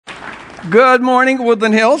Good morning,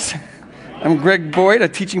 Woodland Hills. I'm Greg Boyd, a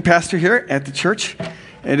teaching pastor here at the church.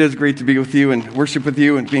 It is great to be with you and worship with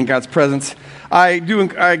you and be in God's presence. I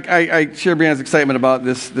share Brianna's excitement about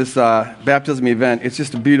this baptism event. It's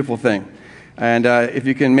just a beautiful thing. And if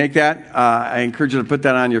you can make that, I encourage you to put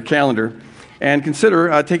that on your calendar and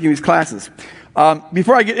consider taking these classes.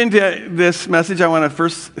 Before I get into this message, I want to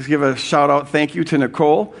first give a shout-out thank you to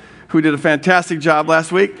Nicole, who did a fantastic job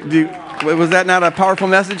last week. Was that not a powerful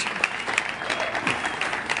message?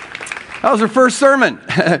 That was her first sermon,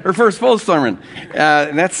 her first full sermon.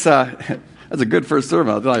 And that's a good first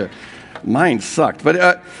sermon, I'll tell you. Mine sucked,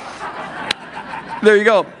 but there you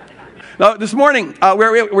go. Now, this morning,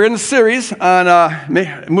 we're in a series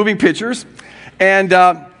on moving pictures, and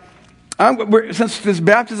since this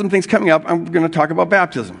baptism thing's coming up, I'm going to talk about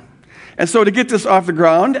baptism. And so to get this off the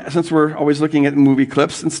ground, since we're always looking at movie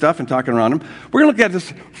clips and stuff and talking around them, we're going to look at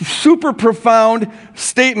this super profound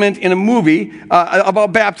statement in a movie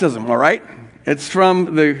about baptism, all right? It's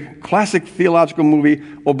from the classic theological movie,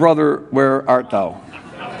 "O Brother, Where Art Thou?"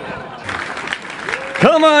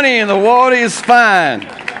 Come on in, the water is fine.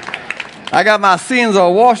 I got my sins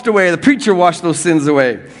all washed away. The preacher washed those sins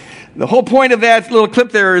away. The whole point of that little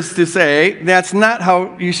clip there is to say that's not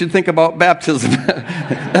how you should think about baptism.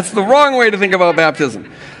 That's the wrong way to think about baptism.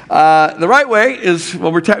 The right way is,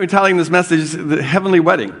 well, we're telling this message, the heavenly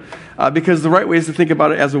wedding, because the right way is to think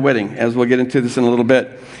about it as a wedding, as we'll get into this in a little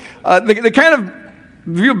bit. The kind of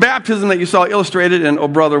view of baptism that you saw illustrated in "O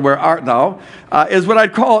Brother, Where Art Thou?" Is what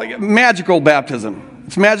I'd call magical baptism.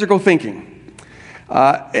 It's magical thinking.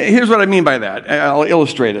 Here's what I mean by that. I'll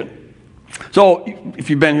illustrate it. So, if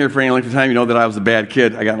you've been here for any length of time, you know that I was a bad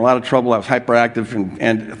kid. I got in a lot of trouble. I was hyperactive,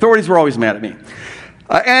 and authorities were always mad at me.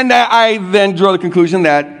 And I then drew the conclusion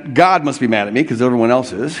that God must be mad at me because everyone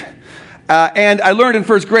else is. And I learned in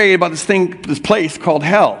first grade about this place called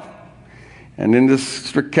hell. And in this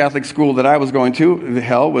strict Catholic school that I was going to, the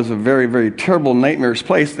hell was a very, very terrible, nightmarish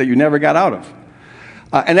place that you never got out of.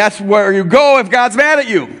 And that's where you go if God's mad at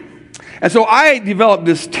you. And so I developed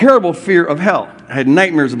this terrible fear of hell. I had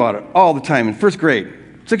nightmares about it all the time in first grade,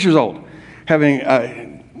 6 years old,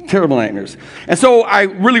 having terrible nightmares. And so I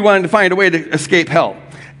really wanted to find a way to escape hell.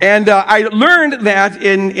 And I learned that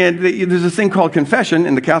there's this thing called confession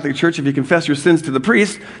in the Catholic Church. If you confess your sins to the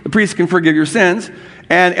priest can forgive your sins,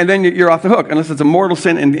 and then you're off the hook, unless it's a mortal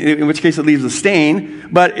sin, in which case it leaves a stain,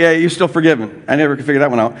 but you're still forgiven. I never could figure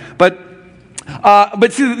that one out.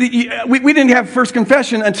 But see, we didn't have first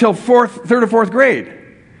confession until third or fourth grade.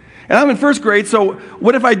 And I'm in first grade, so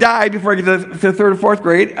what if I die before I get to third or fourth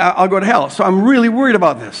grade? I'll go to hell. So I'm really worried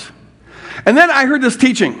about this. And then I heard this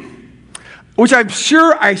teaching, which I'm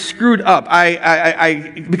sure I screwed up.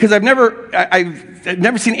 Because I've never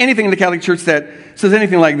seen anything in the Catholic Church that says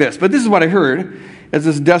anything like this. But this is what I heard as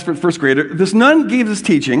this desperate first grader. This nun gave this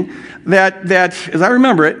teaching that as I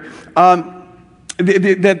remember it,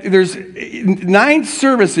 that there's 9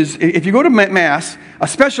 services. If you go to Mass, a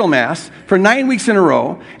special Mass, for 9 weeks in a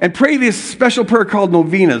row, and pray this special prayer called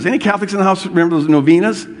novenas. Any Catholics in the house remember those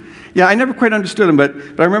novenas? Yeah, I never quite understood them, but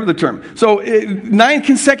I remember the term. So 9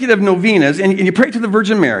 consecutive novenas, and you pray to the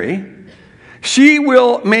Virgin Mary. She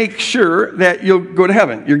will make sure that you'll go to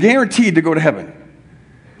heaven. You're guaranteed to go to heaven.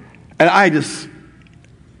 And I just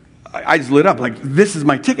lit up, like, this is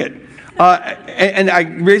my ticket. And I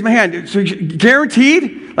raised my hand. So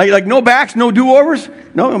guaranteed? Like no backs, no do-overs?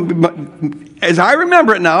 No. As I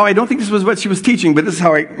remember it now, I don't think this was what she was teaching, but this is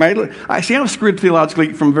how I see. I was screwed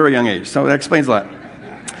theologically from a very young age, so that explains a lot.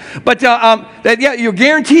 But you're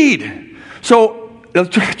guaranteed. So the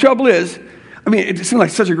trouble is, I mean, it seemed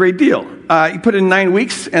like such a great deal. You put in 9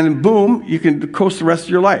 weeks, and boom, you can coast the rest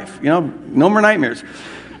of your life. You know, no more nightmares.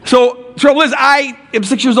 So trouble is, I am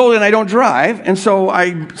 6 years old and I don't drive, and so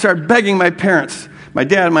I started begging my parents, my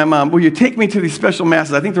dad and my mom, will you take me to these special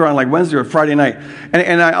masses? I think they're on like Wednesday or Friday night,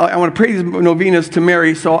 and I want to pray these novenas to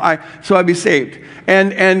Mary so I'd be saved.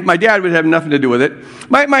 And my dad would have nothing to do with it.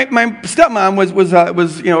 My stepmom was a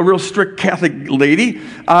real strict Catholic lady,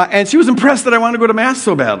 and she was impressed that I wanted to go to Mass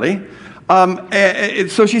so badly.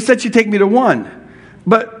 So she said she'd take me to 1,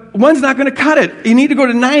 but 1's not going to cut it. You need to go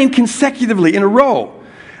to 9 consecutively in a row.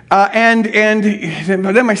 And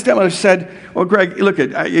then my stepmother said, well, Greg, look,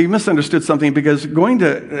 you misunderstood something, because going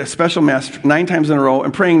to a special Mass 9 times in a row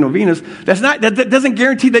and praying novenas, that doesn't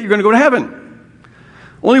guarantee that you're going to go to heaven.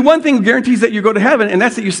 Only one thing guarantees that you go to heaven, and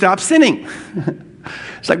that's that you stop sinning.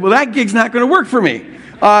 It's like, well, that gig's not going to work for me.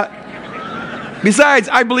 Besides,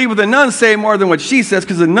 I believe what the nuns say more than what she says,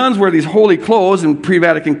 because the nuns wear these holy clothes in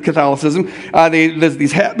pre-Vatican Catholicism. There's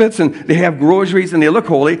these habits, and they have groceries, and they look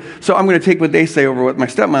holy. So I'm going to take what they say over what my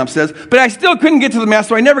stepmom says. But I still couldn't get to the Mass,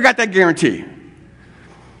 so I never got that guarantee.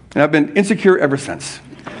 And I've been insecure ever since.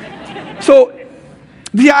 So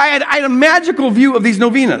I had a magical view of these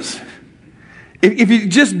novenas. If you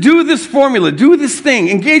just do this formula, do this thing,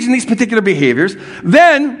 engage in these particular behaviors,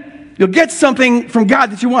 then you'll get something from God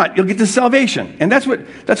that you want. You'll get to salvation. And that's what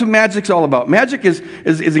magic's all about. Magic is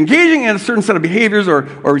engaging in a certain set of behaviors or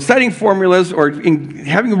reciting formulas or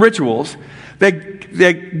having rituals that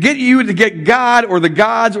get you to get God or the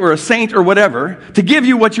gods or a saint or whatever to give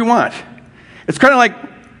you what you want. It's kind of like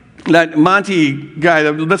that Monty guy,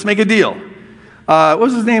 let's make a deal. What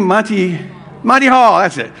was his name? Monty Hall,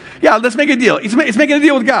 that's it. Yeah, let's make a deal. It's making a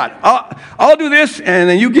deal with God. I'll do this, and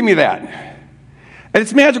then you give me that. And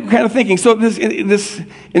it's magical kind of thinking. So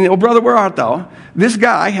oh brother, where art thou? This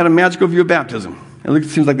guy had a magical view of baptism. It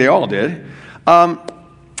seems like they all did.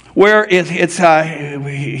 Where as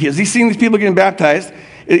he's seeing these people getting baptized,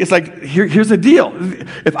 it's like, here's the deal.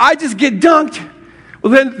 If I just get dunked,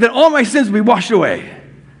 well then all my sins will be washed away.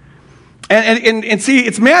 And see,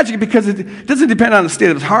 it's magic because it doesn't depend on the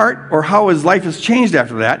state of his heart or how his life has changed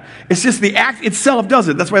after that. It's just the act itself does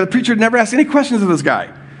it. That's why the preacher never asked any questions of this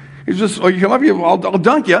guy. He's just, you come up here, I'll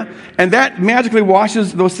dunk you. And that magically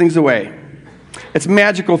washes those things away. It's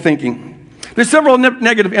magical thinking. There's several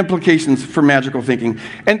negative implications for magical thinking.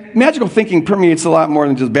 And magical thinking permeates a lot more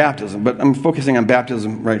than just baptism. But I'm focusing on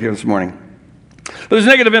baptism right here this morning. There's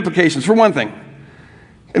negative implications. For one thing,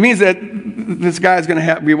 it means that this guy's going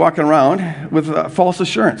to be walking around with false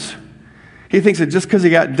assurance. He thinks that just because he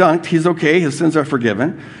got dunked, he's okay, his sins are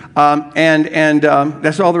forgiven, and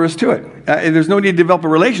that's all there is to it. There's no need to develop a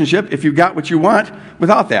relationship if you got what you want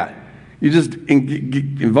without that. You just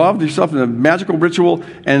involved yourself in a magical ritual,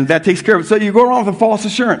 and that takes care of it. So you go around with a false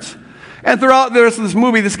assurance. And throughout the rest of this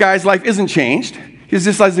movie, this guy's life isn't changed. He's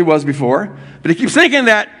just as he was before, but he keeps thinking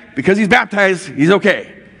that because he's baptized, he's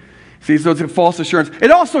okay. See, so it's a false assurance.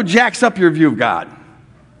 It also jacks up your view of God.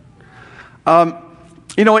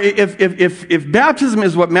 If baptism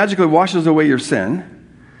is what magically washes away your sin,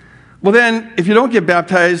 well then, if you don't get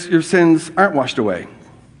baptized, your sins aren't washed away.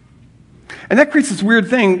 And that creates this weird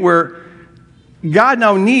thing where God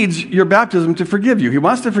now needs your baptism to forgive you. He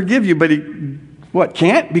wants to forgive you, but he,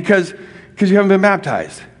 can't? Because you haven't been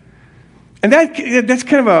baptized. And that's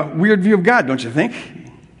kind of a weird view of God, don't you think?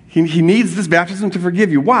 He needs this baptism to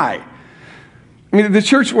forgive you. Why? I mean, the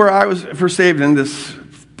church where I was first saved in, this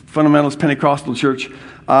fundamentalist Pentecostal church,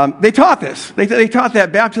 they taught this. They taught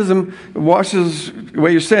that baptism washes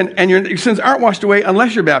away your sin, and your sins aren't washed away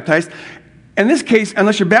unless you're baptized. In this case,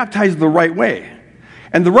 unless you're baptized the right way.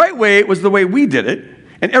 And the right way was the way we did it,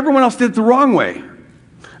 and everyone else did it the wrong way.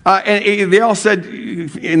 And they all said, in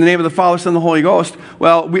the name of the Father, Son, and the Holy Ghost.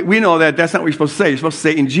 Well, we know that that's not what you're supposed to say. You're supposed to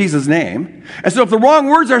say, in Jesus' name. And so if the wrong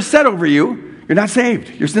words are said over you, you're not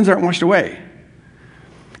saved. Your sins aren't washed away.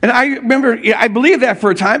 And I remember, I believed that for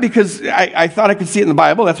a time because I thought I could see it in the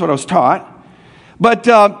Bible. That's what I was taught. But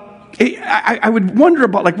I would wonder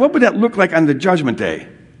about, what would that look like on the judgment day?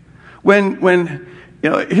 When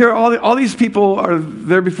here all these people are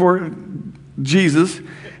there before Jesus,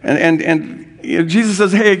 and Jesus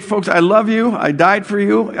says, hey, folks, I love you. I died for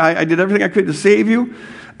you. I did everything I could to save you.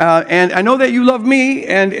 And I know that you love me,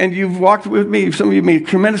 and you've walked with me. Some of you made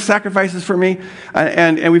tremendous sacrifices for me,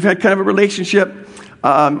 and we've had kind of a relationship.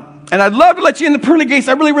 And I'd love to let you in the pearly gates.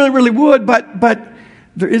 I really, really, really would, but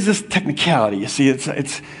there is this technicality. You see,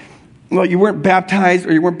 you weren't baptized,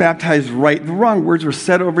 or you weren't baptized right. The wrong words were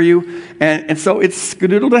said over you, and so it's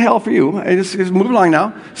skedaddle to hell for you. I just move along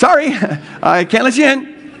now. Sorry, I can't let you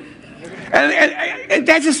in. And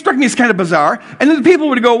that just struck me as kind of bizarre. And then the people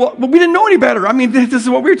would go, well, we didn't know any better. I mean, this is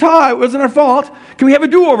what we were taught. It wasn't our fault. Can we have a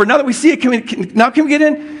do-over? Now that we see it, can we get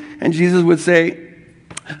in? And Jesus would say,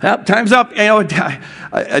 time's up.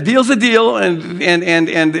 A deal's a deal, and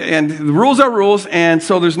the rules are rules, and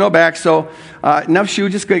so there's no back. So now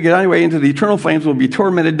just get on your way into the eternal flames. Will be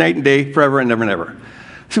tormented night and day forever and never and ever.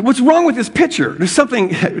 So what's wrong with this picture? There's something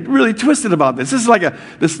really twisted about this. This is like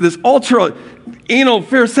this ultra anal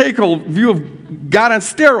pharisaical view of God on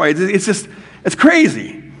steroids. It's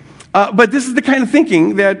crazy. But this is the kind of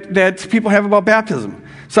thinking that people have about baptism.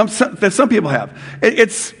 That some people have.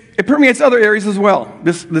 It permeates other areas as well.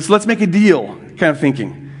 This let's make a deal kind of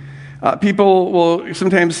thinking. People will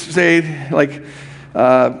sometimes say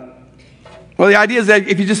the idea is that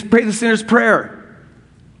if you just pray the sinner's prayer.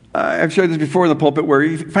 I've shared this before in the pulpit, where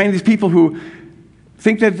you find these people who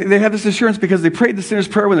think that they have this assurance because they prayed the sinner's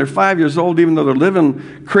prayer when they're 5 years old, even though they're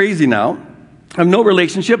living crazy now. have no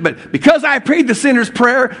relationship, but because I prayed the sinner's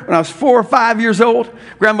prayer when I was 4 or 5 years old,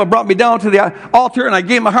 Grandma brought me down to the altar and I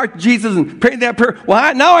gave my heart to Jesus and prayed that prayer.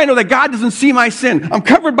 Well, now I know that God doesn't see my sin. I'm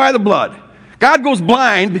covered by the blood. God goes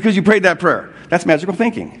blind because you prayed that prayer. That's magical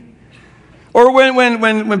thinking. Or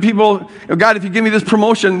when people, God, if you give me this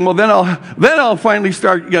promotion, well, then I'll finally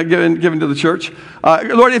start giving to the church.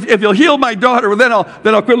 Lord, if you'll heal my daughter, well,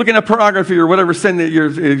 then I'll quit looking at pornography or whatever sin that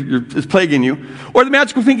is plaguing you. Or the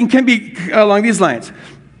magical thinking can be along these lines.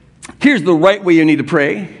 Here's the right way you need to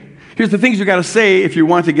pray. Here's the things you got to say if you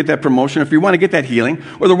want to get that promotion, if you want to get that healing.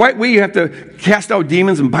 Or the right way you have to cast out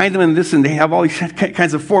demons and bind them in this, and they have all these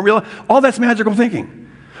kinds of formula. All that's magical thinking.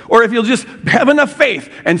 Or if you'll just have enough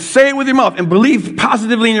faith and say it with your mouth and believe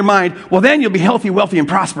positively in your mind, well, then you'll be healthy, wealthy, and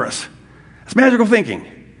prosperous. That's magical thinking.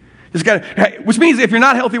 Which means if you're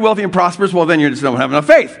not healthy, wealthy, and prosperous, well, then you just don't have enough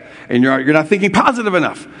faith. And you're not thinking positive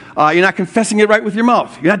enough. You're not confessing it right with your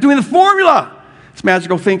mouth. You're not doing the formula. It's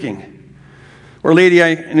magical thinking. Or a lady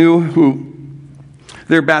I knew who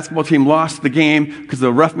their basketball team lost the game because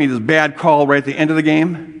the ref made this bad call right at the end of the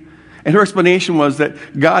game. And her explanation was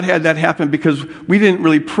that God had that happen because we didn't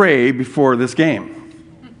really pray before this game.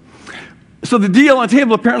 So the deal on the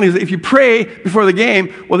table apparently is that if you pray before the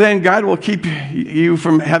game, well, then God will keep you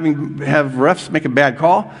from have refs make a bad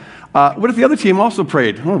call. What if the other team also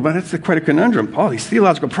prayed? Oh, but that's quite a conundrum. Oh, these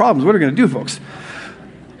theological problems. What are we going to do, folks?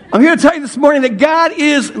 I'm here to tell you this morning that God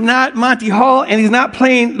is not Monty Hall, and he's not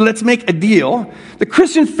playing let's make a deal. The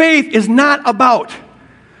Christian faith is not about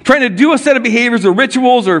trying to do a set of behaviors or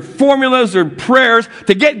rituals or formulas or prayers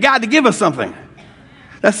to get God to give us something.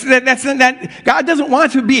 God doesn't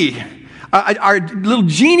want to be our little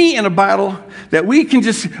genie in a bottle that we can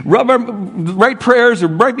just rub our right prayers or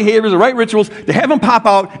right behaviors or right rituals to have him pop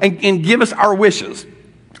out and give us our wishes.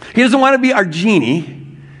 He doesn't want to be our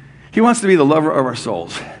genie. He wants to be the lover of our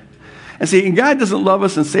souls. And see, God doesn't love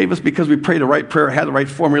us and save us because we prayed the right prayer, had the right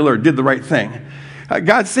formula, or did the right thing.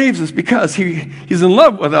 God saves us because he's in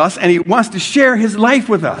love with us and he wants to share his life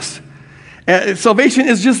with us. Salvation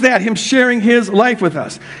is just that, him sharing his life with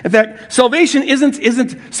us. In fact, salvation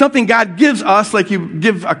isn't something God gives us like you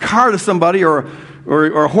give a car to somebody or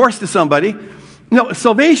a horse to somebody. No,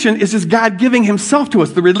 salvation is just God giving himself to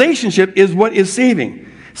us. The relationship is what is saving.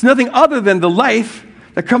 It's nothing other than the life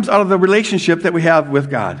that comes out of the relationship that we have with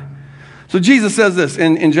God. So Jesus says this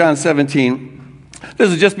in John 17.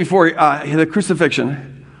 This is just before the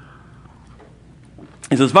crucifixion.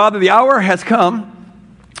 He says, Father, the hour has come.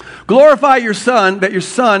 Glorify your Son, that your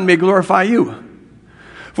Son may glorify you.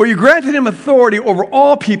 For you granted him authority over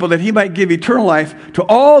all people, that he might give eternal life to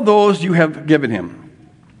all those you have given him.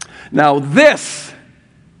 Now this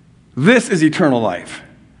is eternal life.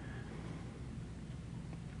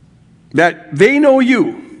 That they know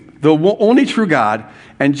you, the only true God,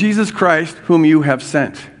 and Jesus Christ, whom you have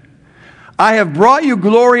sent. I have brought you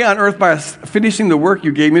glory on earth by finishing the work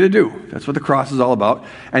you gave me to do. That's what the cross is all about.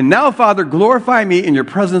 And now, Father, glorify me in your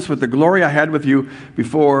presence with the glory I had with you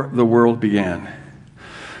before the world began.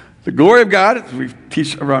 The glory of God, as we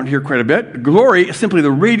teach around here quite a bit, glory is simply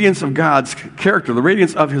the radiance of God's character, the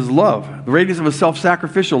radiance of his love, the radiance of his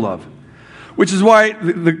self-sacrificial love, which is why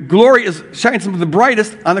the glory shines the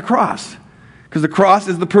brightest on the cross, because the cross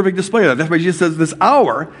is the perfect display of that. That's why Jesus says this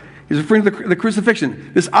hour. He's referring to the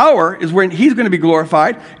crucifixion. This hour is when he's going to be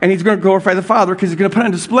glorified, and he's going to glorify the Father because he's going to put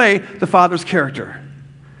on display the Father's character.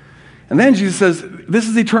 And then Jesus says, this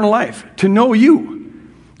is eternal life, to know you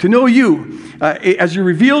as you're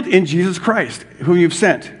revealed in Jesus Christ, whom you've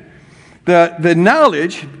sent. The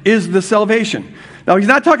knowledge is the salvation. Now, he's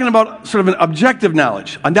not talking about sort of an objective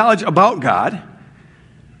knowledge, a knowledge about God.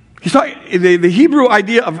 He's talking, the Hebrew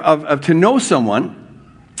idea of to know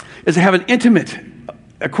someone is to have an intimate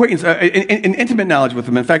acquaintance, an intimate knowledge with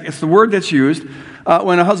them. In fact, it's the word that's used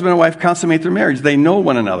when a husband and wife consummate their marriage. They know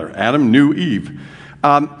one another. Adam knew Eve.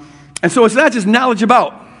 And so it's not just knowledge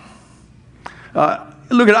about.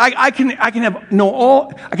 Look, I can have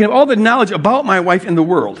all the knowledge about my wife in the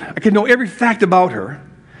world. I can know every fact about her.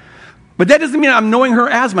 But that doesn't mean I'm knowing her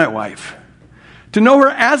as my wife. To know her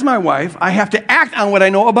as my wife, I have to act on what I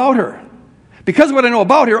know about her. Because of what I know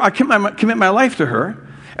about her, I commit my life to her.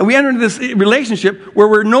 And we enter into this relationship where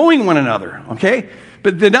we're knowing one another, okay?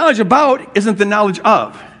 But the knowledge about isn't the knowledge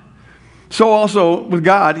of. So also with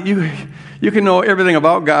God, you can know everything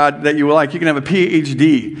about God that you will like. You can have a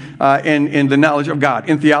PhD in the knowledge of God,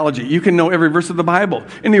 in theology. You can know every verse of the Bible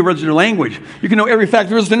in the original language. You can know every fact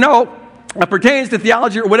there is to know that pertains to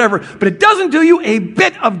theology or whatever. But it doesn't do you a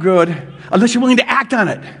bit of good unless you're willing to act on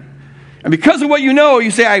it. And because of what you know,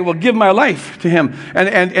 you say, I will give my life to him.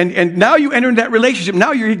 And now you enter into that relationship.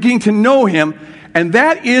 Now you're getting to know him. and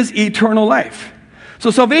that is eternal life.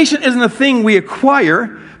 So salvation isn't a thing we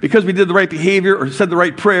acquire because we did the right behavior or said the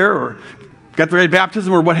right prayer or got the right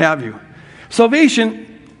baptism or what have you. Salvation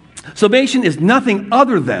is nothing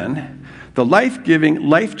other than the life-giving,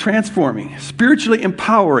 life-transforming, spiritually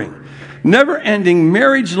empowering, never-ending,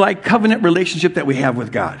 marriage-like covenant relationship that we have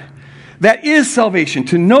with God. That is salvation.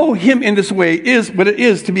 To know Him in this way is what it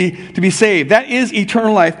is to be saved. That is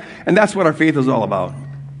eternal life, and that's what our faith is all about.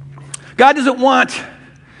 God doesn't want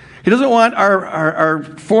our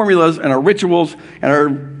formulas and our rituals and our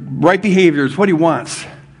right behaviors. What He wants,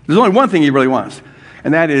 there's only one thing He really wants,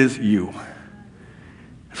 and that is you.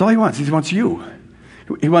 That's all He wants. He wants you.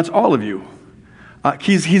 He wants all of you.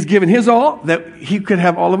 He's given His all that He could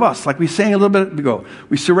have all of us. Like we sang a little bit ago,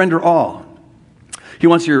 we surrender all. He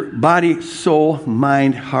wants your body, soul,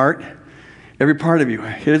 mind, heart, every part of you.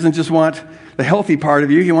 He doesn't just want the healthy part of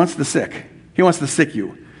you. He wants the sick. He wants the sick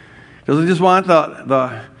you. He doesn't just want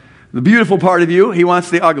the beautiful part of you. He wants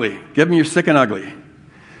the ugly. Give Him your sick and ugly.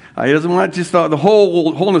 He doesn't want just the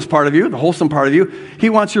wholeness part of you, the wholesome part of you. He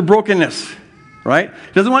wants your brokenness, right?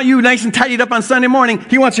 He doesn't want you nice and tidied up on Sunday morning.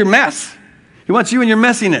 He wants your mess. He wants you and your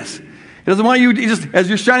messiness. He doesn't want you just as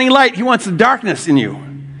your shining light. He wants the darkness in you.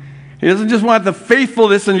 He doesn't just want the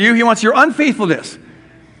faithfulness in you. He wants your unfaithfulness.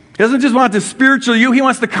 He doesn't just want the spiritual you. He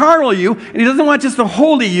wants the carnal you. And He doesn't want just the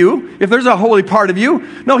holy you, if there's a holy part of you.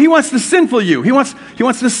 No, He wants the sinful you. He wants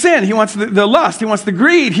the sin. He wants the lust. He wants the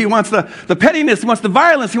greed. He wants the pettiness. He wants the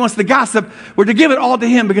violence. He wants the gossip. We're to give it all to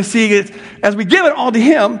Him because, see, as we give it all to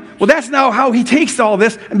Him, well, that's now how He takes all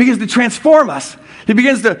this and begins to transform us. He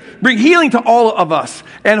begins to bring healing to all of us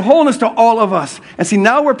and wholeness to all of us. And see,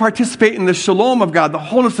 now we're participating in the shalom of God, the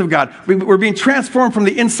wholeness of God. We're being transformed from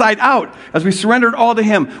the inside out as we surrender it all to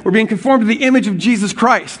Him. We're being conformed to the image of Jesus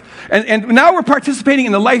Christ. And now we're participating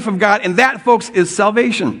in the life of God, and that, folks, is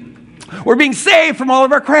salvation. We're being saved from all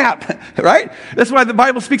of our crap, right? That's why the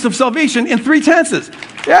Bible speaks of salvation in 3 tenses.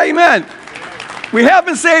 Yeah, amen. We have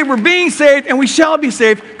been saved, we're being saved, and we shall be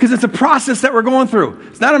saved because it's a process that we're going through.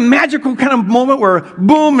 It's not a magical kind of moment where,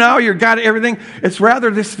 boom, now you've got everything. It's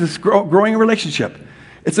rather this growing relationship.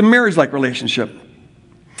 It's a marriage-like relationship.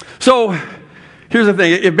 So, here's the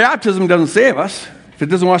thing. If baptism doesn't save us, if it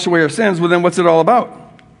doesn't wash away our sins, well, then what's it all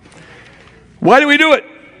about? Why do we do it?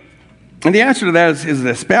 And the answer to that is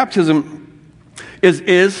this. Baptism is,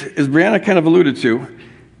 as Brianna kind of alluded to,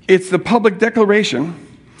 it's the public declaration,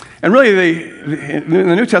 and really, in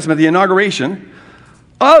the New Testament, the inauguration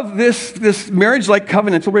of this marriage-like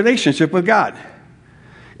covenantal relationship with God.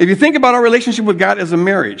 If you think about our relationship with God as a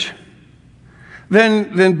marriage,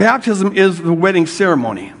 then baptism is the wedding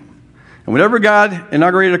ceremony. And whenever God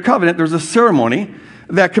inaugurated a covenant, there was a ceremony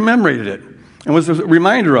that commemorated it and was a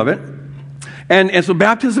reminder of it. And so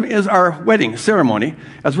baptism is our wedding ceremony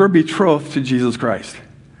as we're betrothed to Jesus Christ.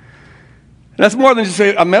 That's more than just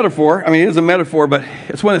a metaphor. I mean, it is a metaphor, but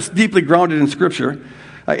it's one that's deeply grounded in Scripture.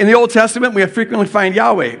 In the Old Testament, we frequently find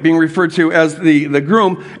Yahweh being referred to as the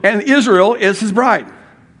groom, and Israel is His bride.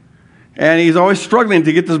 And He's always struggling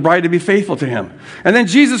to get this bride to be faithful to Him. And then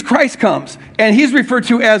Jesus Christ comes, and He's referred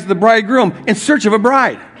to as the bridegroom in search of a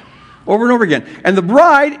bride, over and over again. And the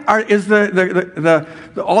bride is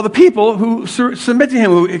all the people who submit to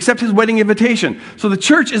Him, who accept His wedding invitation. So the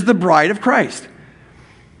church is the bride of Christ.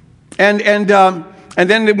 And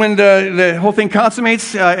then when the whole thing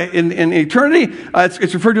consummates in eternity,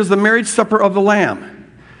 it's referred to as the marriage supper of the Lamb.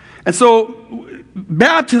 And so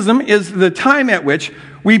baptism is the time at which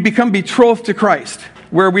we become betrothed to Christ,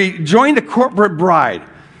 where we join the corporate bride.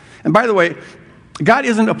 And by the way, God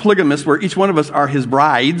isn't a polygamist where each one of us are His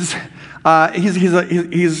brides. He's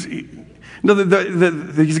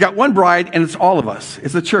got one bride, and it's all of us.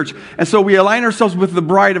 It's the church. And so we align ourselves with the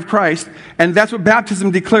bride of Christ, and that's what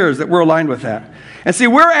baptism declares, that we're aligned with that. And see,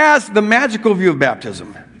 whereas the magical view of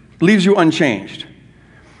baptism leaves you unchanged,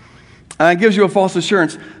 and gives you a false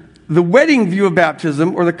assurance, the wedding view of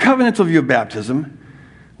baptism, or the covenantal view of baptism,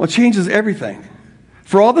 well, changes everything.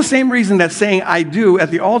 For all the same reason that saying I do at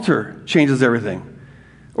the altar changes everything,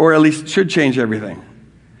 or at least should change everything.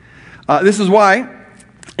 This is why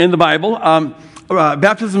in the Bible,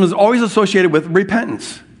 baptism is always associated with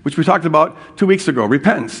repentance, which we talked about 2 weeks ago.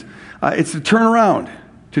 Repentance. It's to turn around,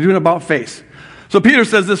 to do an about-face. So Peter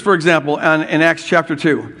says this, for example, in Acts chapter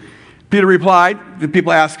 2. Peter replied, the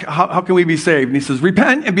people ask, how can we be saved? And he says,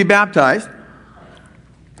 repent and be baptized,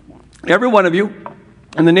 every one of you,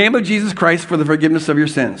 in the name of Jesus Christ for the forgiveness of your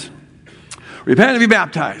sins. Repent and be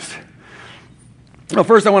baptized. Well,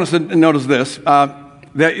 first I want us to notice this,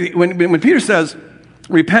 that when Peter says,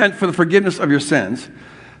 repent for the forgiveness of your sins,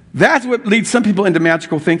 that's what leads some people into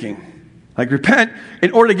magical thinking. Like, repent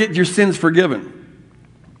in order to get your sins forgiven.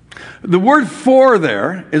 The word for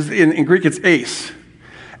there is, in Greek, it's eis.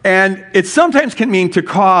 And it sometimes can mean to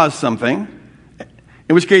cause something,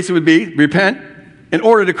 in which case it would be repent in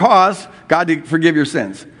order to cause God to forgive your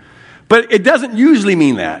sins. But it doesn't usually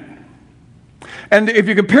mean that. And if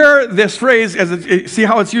you compare this phrase, see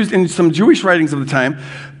how it's used in some Jewish writings of the time,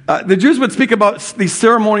 the Jews would speak about these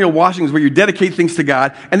ceremonial washings where you dedicate things to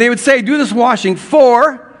God, and they would say, do this washing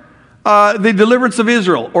for the deliverance of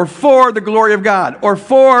Israel, or for the glory of God, or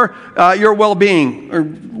for your well-being, or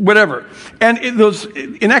whatever. And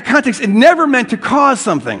in that context, it never meant to cause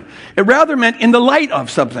something. It rather meant in the light of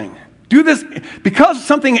something. Do this, because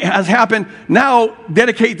something has happened, now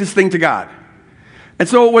dedicate this thing to God. And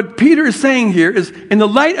so what Peter is saying here is, in the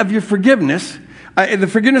light of your forgiveness, the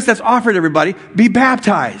forgiveness that's offered everybody, be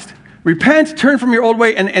baptized. Repent, turn from your old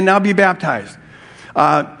way, and now be baptized.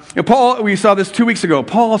 Paul, we saw this 2 weeks ago.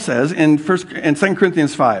 Paul says in 2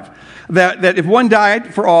 Corinthians 5 that if one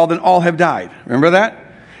died for all, then all have died. Remember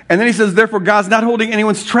that? And then he says, therefore, God's not holding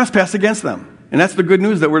anyone's trespass against them. And that's the good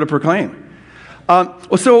news that we're to proclaim.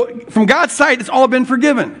 So from God's side, it's all been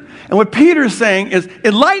forgiven. And what Peter is saying is,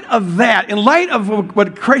 in light of that, in light of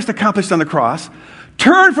what Christ accomplished on the cross,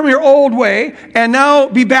 turn from your old way and now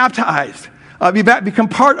be baptized. Become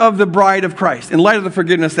part of the bride of Christ in light of the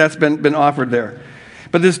forgiveness that's been offered there.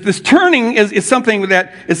 But this turning is something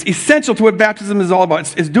that is essential to what baptism is all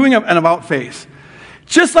about. It's doing an about face.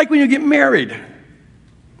 Just like when you get married,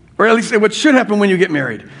 or at least what should happen when you get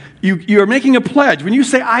married. You are making a pledge. When you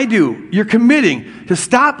say, I do, you're committing to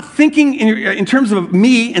stop thinking in terms of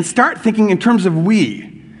me and start thinking in terms of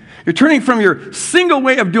we. You're turning from your single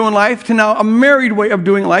way of doing life to now a married way of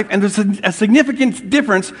doing life, and there's a significant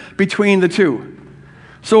difference between the two.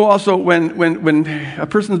 So also when a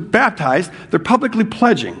person is baptized, they're publicly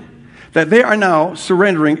pledging that they are now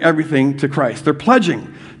surrendering everything to Christ. They're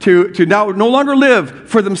pledging to now no longer live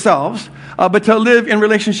for themselves, but to live in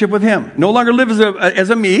relationship with Him. No longer live as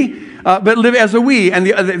a me, but live as a we. And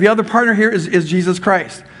the other partner here is Jesus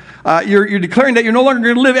Christ. You're declaring that you're no longer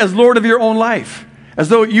going to live as Lord of your own life, as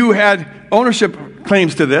though you had ownership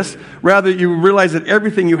claims to this. Rather, you realize that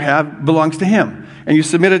everything you have belongs to Him, and you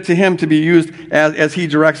submit it to Him to be used as He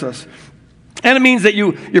directs us. And it means that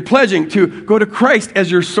you're pledging to go to Christ as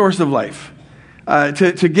your source of life,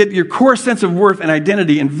 to get your core sense of worth and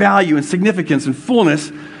identity and value and significance and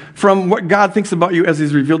fullness from what God thinks about you as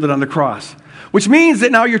He's revealed it on the cross. Which means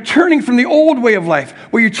that now you're turning from the old way of life,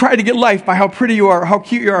 where you try to get life by how pretty you are, how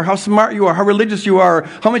cute you are, how smart you are, how religious you are,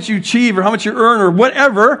 how much you achieve, or how much you earn, or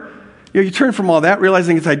whatever. You turn from all that,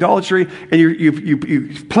 realizing it's idolatry, and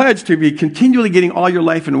you pledge to be continually getting all your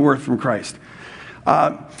life and worth from Christ.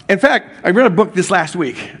 In fact, I read a book this last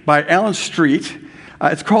week by Alan Street.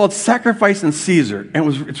 It's called Sacrifice and Caesar,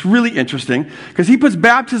 and it's really interesting because he puts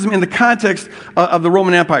baptism in the context of the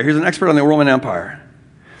Roman Empire. He's an expert on the Roman Empire.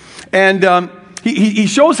 And he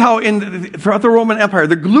shows how throughout the Roman Empire,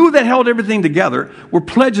 the glue that held everything together were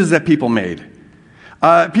pledges that people made.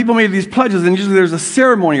 People made these pledges, and usually there's a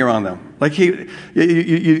ceremony around them. Like you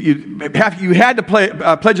had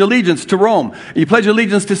to pledge allegiance to Rome. You pledge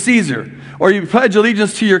allegiance to Caesar, or you pledge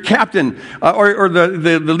allegiance to your captain, or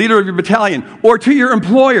the leader of your battalion, or to your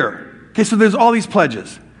employer. Okay, so there's all these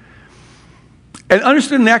pledges. And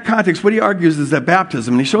understood in that context, what he argues is that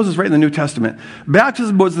baptism, and he shows us right in the New Testament,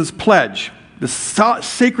 baptism was this pledge, this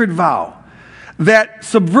sacred vow that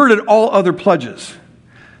subverted all other pledges.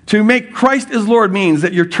 To make Christ as Lord means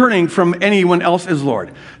that you're turning from anyone else as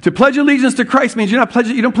Lord. To pledge allegiance to Christ means you don't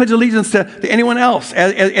pledge allegiance to anyone else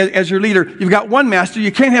as your leader. You've got one master.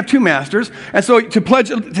 You can't have two masters. And so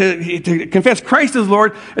to confess Christ as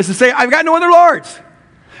Lord is to say, I've got no other lords.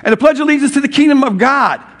 And to pledge allegiance to the kingdom of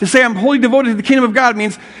God, to say I'm wholly devoted to the kingdom of God,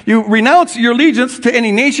 means you renounce your allegiance to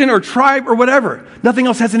any nation or tribe or whatever. Nothing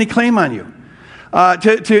else has any claim on you.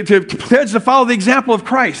 To pledge to follow the example of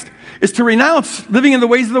Christ is to renounce living in the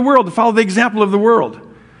ways of the world, to follow the example of the world.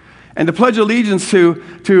 And to pledge allegiance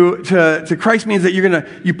to Christ means that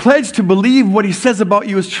you pledge to believe what He says about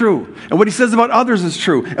you is true, and what He says about others is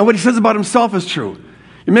true, and what He says about Himself is true.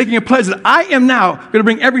 You're making a pledge that I am now going to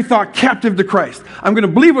bring every thought captive to Christ. I'm going to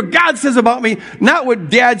believe what God says about me, not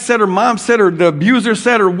what Dad said or Mom said or the abuser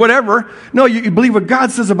said or whatever. No, you believe what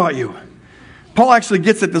God says about you. Paul actually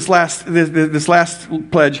gets at this last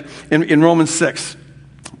pledge in Romans 6.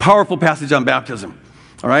 Powerful passage on baptism.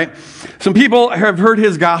 All right? Some people have heard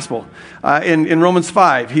his gospel. In Romans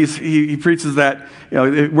 5, he preaches that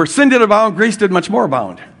where sin did abound, grace did much more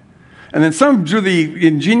abound. And then some drew the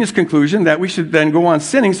ingenious conclusion that we should then go on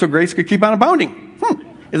sinning so grace could keep on abounding.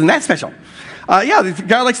 Isn't that special?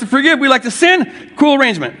 God likes to forgive. We like to sin. Cool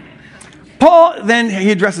arrangement. Paul, then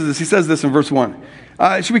he addresses this. He says this in verse 1.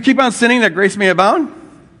 Should we keep on sinning that grace may abound?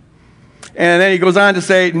 And then he goes on to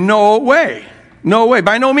say, no way. No way.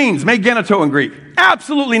 By no means. Me geneto in Greek.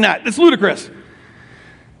 Absolutely not. It's ludicrous.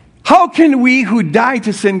 How can we who died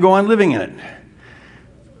to sin go on living in it?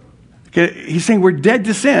 Okay, he's saying we're dead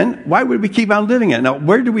to sin. Why would we keep on living in it? Now,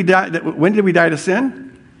 where did we die? When did we die to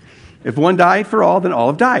sin? If one died for all, then all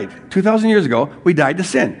have died. 2,000 years ago, we died to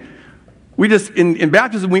sin. We just, in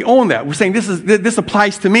baptism, we own that. We're saying this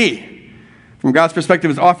applies to me. From God's perspective,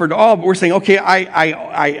 it's offered to all, but we're saying, okay,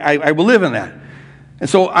 I will live in that. And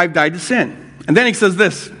so I've died to sin. And then he says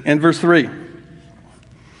this in verse 3.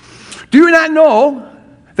 Do you not know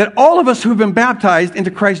that all of us who have been baptized into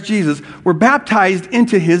Christ Jesus were baptized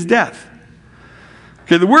into his death?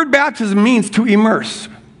 Okay, the word baptism means to immerse.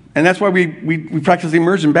 And that's why we practice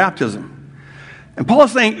immersion baptism. And Paul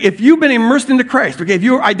is saying, if you've been immersed into Christ, okay, if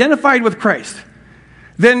you're identified with Christ,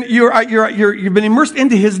 then you've been immersed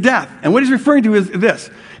into his death. And what he's referring to is this.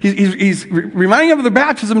 He's reminding them of the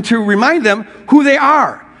baptism to remind them who they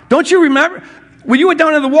are. Don't you remember? When you went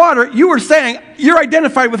down in the water, you were saying you're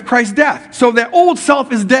identified with Christ's death. So that old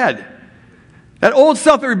self is dead. That old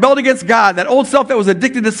self that rebelled against God, that old self that was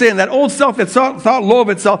addicted to sin, that old self that thought low of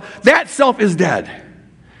itself, that self is dead.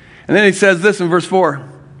 And then he says this in verse 4.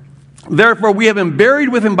 Therefore, we have been buried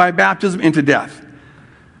with him by baptism into death.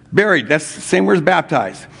 Buried, that's the same word as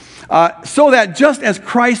baptized. So that just as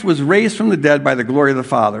Christ was raised from the dead by the glory of the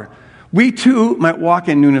Father, we too might walk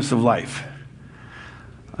in newness of life.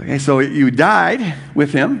 Okay, so you died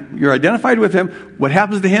with him. You're identified with him. What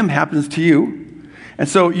happens to him happens to you. And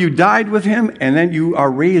so you died with him, and then you are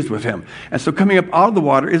raised with him. And so coming up out of the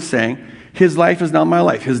water is saying, his life is now my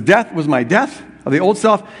life. His death was my death of the old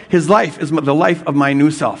self. His life is the life of my new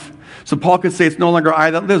self. So Paul could say it's no longer I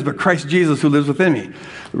that lives, but Christ Jesus who lives within me.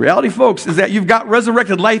 The reality, folks, is that you've got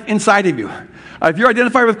resurrected life inside of you. If you're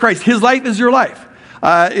identified with Christ, his life is your life.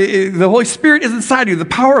 The Holy Spirit is inside of you. The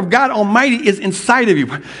power of God Almighty is inside of you.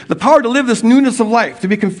 The power to live this newness of life, to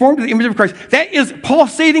be conformed to the image of Christ, that is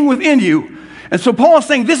pulsating within you. And so Paul is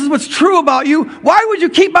saying, this is what's true about you. Why would you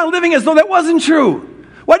keep on living as though that wasn't true?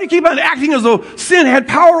 Why do you keep on acting as though sin had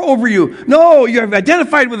power over you? No, you're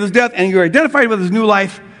identified with his death and you're identified with his new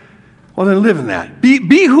life. Well, then live in that.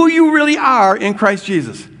 Be who you really are in Christ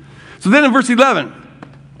Jesus. So then in verse 11,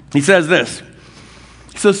 he says this.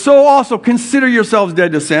 He says, so also consider yourselves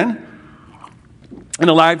dead to sin and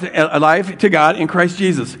alive to God in Christ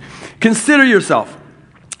Jesus. Consider yourself.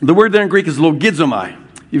 The word there in Greek is logizomai.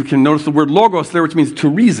 You can notice the word logos there, which means to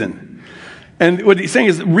reason. And what he's saying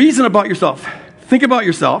is reason about yourself. Think about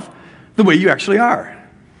yourself the way you actually are.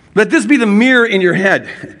 Let this be the mirror in your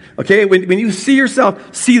head. Okay? When you see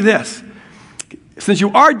yourself, see this. Since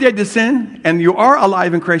you are dead to sin and you are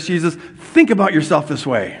alive in Christ Jesus, think about yourself this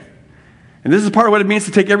way. And this is part of what it means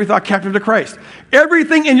to take every thought captive to Christ.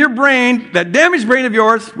 Everything in your brain, that damaged brain of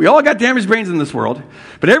yours, we all got damaged brains in this world,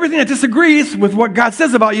 but everything that disagrees with what God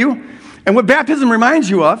says about you and what baptism reminds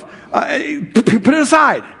you of, put it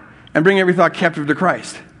aside and bring every thought captive to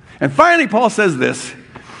Christ. And finally, Paul says this.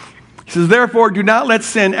 He says, therefore, do not let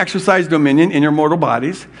sin exercise dominion in your mortal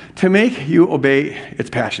bodies to make you obey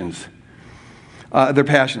its passions. Their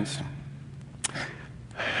passions.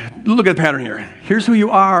 Look at the pattern here. Here's who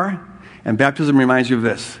you are, and baptism reminds you of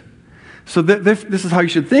this. So this is how you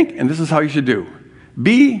should think, and this is how you should do.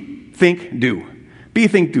 Be, think, do. Be,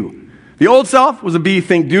 think, do. The old self was a be,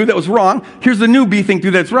 think, do that was wrong. Here's the new be, think,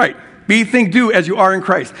 do that's right. Be, think, do as you are in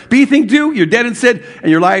Christ. Be, think, do, you're dead in sin,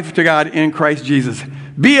 and your life to God in Christ Jesus.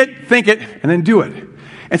 Be it, think it, and then do it.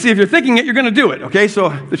 And see, if you're thinking it, you're going to do it, okay? So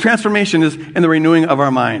the transformation is in the renewing of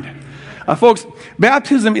our mind. Folks,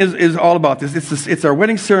 baptism is all about this. It's our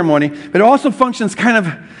wedding ceremony, but it also functions kind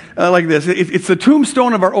of like this. It's the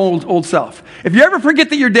tombstone of our old self. If you ever forget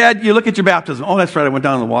that you're dead, you look at your baptism. Oh, that's right, I went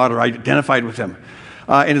down in the water. I identified with him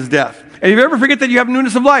in his death. And if you ever forget that you have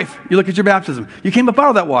newness of life, you look at your baptism. You came up out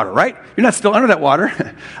of that water, right? You're not still under that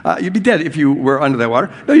water. You'd be dead if you were under that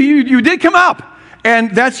water. No, you did come up.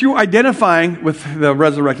 And that's you identifying with the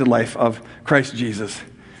resurrected life of Christ Jesus.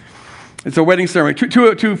 It's a wedding ceremony.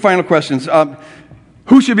 Two final questions.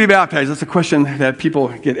 Who should be baptized? That's a question that people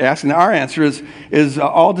get asked. And our answer is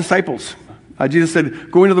all disciples. Jesus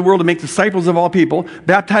said, go into the world to make disciples of all people,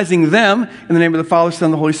 baptizing them in the name of the Father, Son,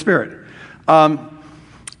 and the Holy Spirit. And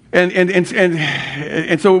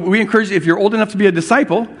so we encourage you, if you're old enough to be a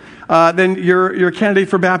disciple, then you're a candidate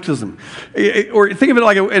for baptism. Or think of it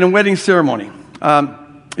like in a wedding ceremony.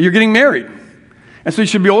 You're getting married. And so you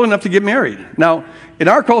should be old enough to get married. Now, in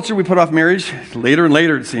our culture, we put off marriage later and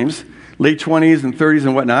later, it seems. Late 20s and 30s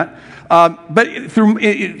and whatnot. But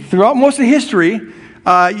throughout most of history,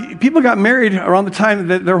 people got married around the time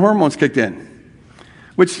that their hormones kicked in,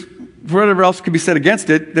 which, for whatever else could be said against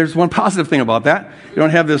it, there's one positive thing about that. You don't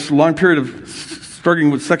have this long period of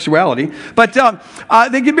struggling with sexuality. But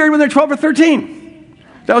they get married when they're 12 or 13.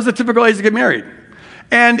 That was the typical age to get married.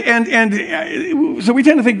 And so we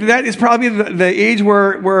tend to think that is probably the age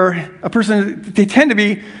where a person, they tend to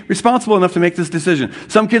be responsible enough to make this decision.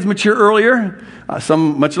 Some kids mature earlier,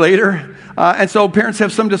 some much later, and so parents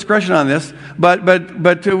have some discretion on this, but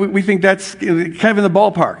we think that's kind of in the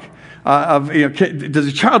ballpark of, does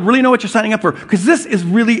a child really know what you're signing up for? Because this is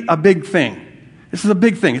really a big thing. This is a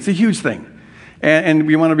big thing. It's a huge thing. And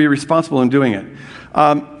we want to be responsible in doing it.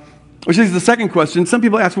 Which is the second question. Some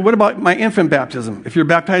people ask, well, what about my infant baptism? If you're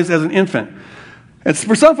baptized as an infant. And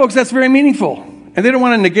for some folks, that's very meaningful. And they don't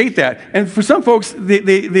want to negate that. And for some folks,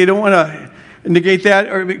 they don't want to negate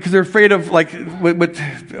that because they're afraid of what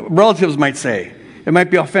relatives might say. It might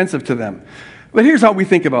be offensive to them. But here's how we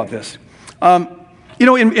think about this.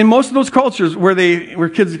 In most of those cultures where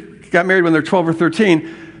kids got married when they're 12 or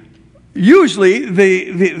 13, usually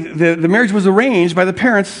the marriage was arranged by the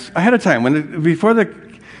parents ahead of time.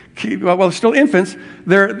 While they're still infants,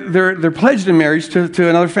 they're pledged in marriage to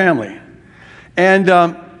another family. And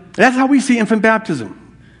that's how we see infant baptism.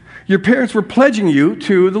 Your parents were pledging you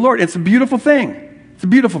to the Lord. It's a beautiful thing. It's a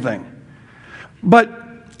beautiful thing. But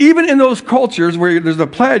even in those cultures where there's a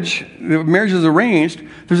pledge, the marriage is arranged,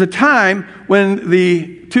 there's a time when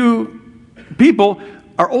the two people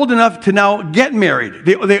are old enough to now get married.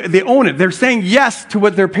 They own it. They're saying yes to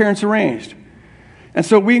what their parents arranged. And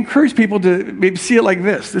so we encourage people to maybe see it like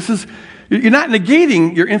this. You're not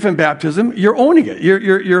negating your infant baptism. You're owning it.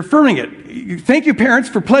 You're affirming it. Thank you, parents,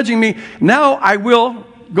 for pledging me. Now I will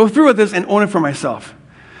go through with this and own it for myself.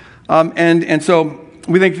 And so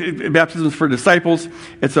we think baptism is for disciples.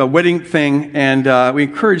 It's a wedding thing, and we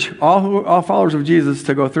encourage all followers of Jesus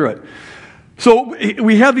to go through it. So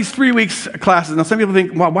we have these 3 weeks classes. Now some people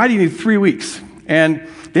think, well, why do you need 3 weeks? And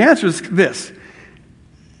the answer is this.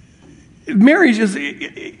 Marriage is,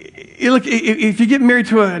 if you get married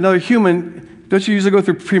to another human, don't you usually go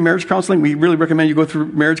through pre-marriage counseling? We really recommend you go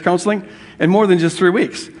through marriage counseling, and more than just 3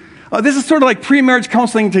 weeks. This is sort of like pre-marriage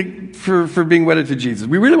counseling for being wedded to Jesus.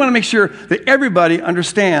 We really want to make sure that everybody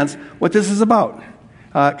understands what this is about,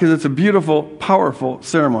 because it's a beautiful, powerful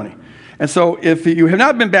ceremony. And so if you have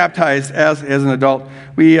not been baptized as an adult,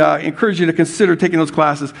 we encourage you to consider taking those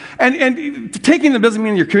classes. And taking them doesn't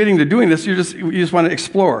mean you're committing to doing this. You just want to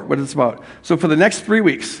explore what it's about. So for the next 3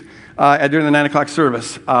 weeks during the 9 o'clock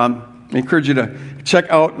service, I encourage you to check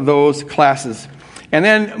out those classes. And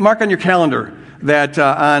then mark on your calendar that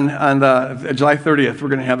on the July 30th, we're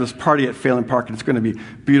going to have this party at Phelan Park, and it's going to be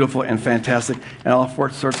beautiful and fantastic and all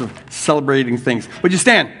sorts of celebrating things. Would you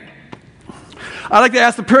stand? I'd like to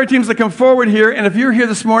ask the prayer teams to come forward here, and if you're here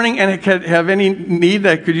this morning and have any need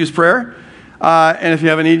that could use prayer, and if you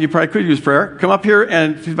have a need you probably could use prayer, come up here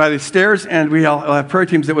and by the stairs, and we'll have prayer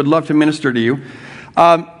teams that would love to minister to you.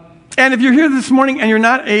 And if you're here this morning and you're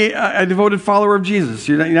not a devoted follower of Jesus,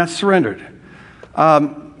 you're not surrendered,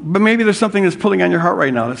 but maybe there's something that's pulling on your heart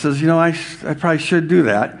right now that says, I probably should do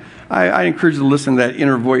that. I encourage you to listen to that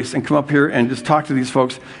inner voice and come up here and just talk to these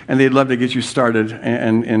folks, and they'd love to get you started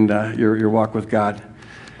in your walk with God.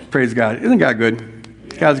 Praise God. Isn't God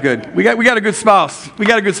good? God's good. We got a good spouse. We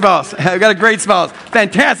got a good spouse. We got a great spouse.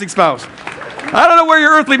 Fantastic spouse. I don't know where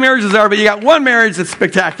your earthly marriages are, but you got one marriage that's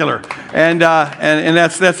spectacular. And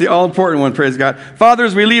that's the all-important one, praise God. Father,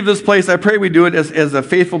 as we leave this place, I pray we do it as a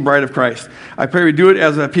faithful bride of Christ. I pray we do it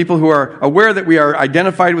as a people who are aware that we are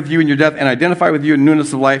identified with you in your death and identified with you in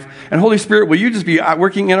newness of life. And Holy Spirit, will you just be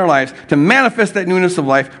working in our lives to manifest that newness of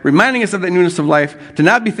life, reminding us of that newness of life, to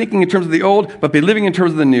not be thinking in terms of the old, but be living in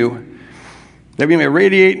terms of the new, that we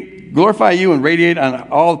may glorify you and radiate on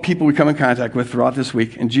all the people we come in contact with throughout this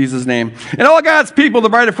week. In Jesus' name. And all God's people, the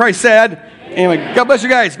bride of Christ said, amen. God bless you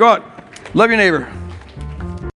guys. Go out. Love your neighbor.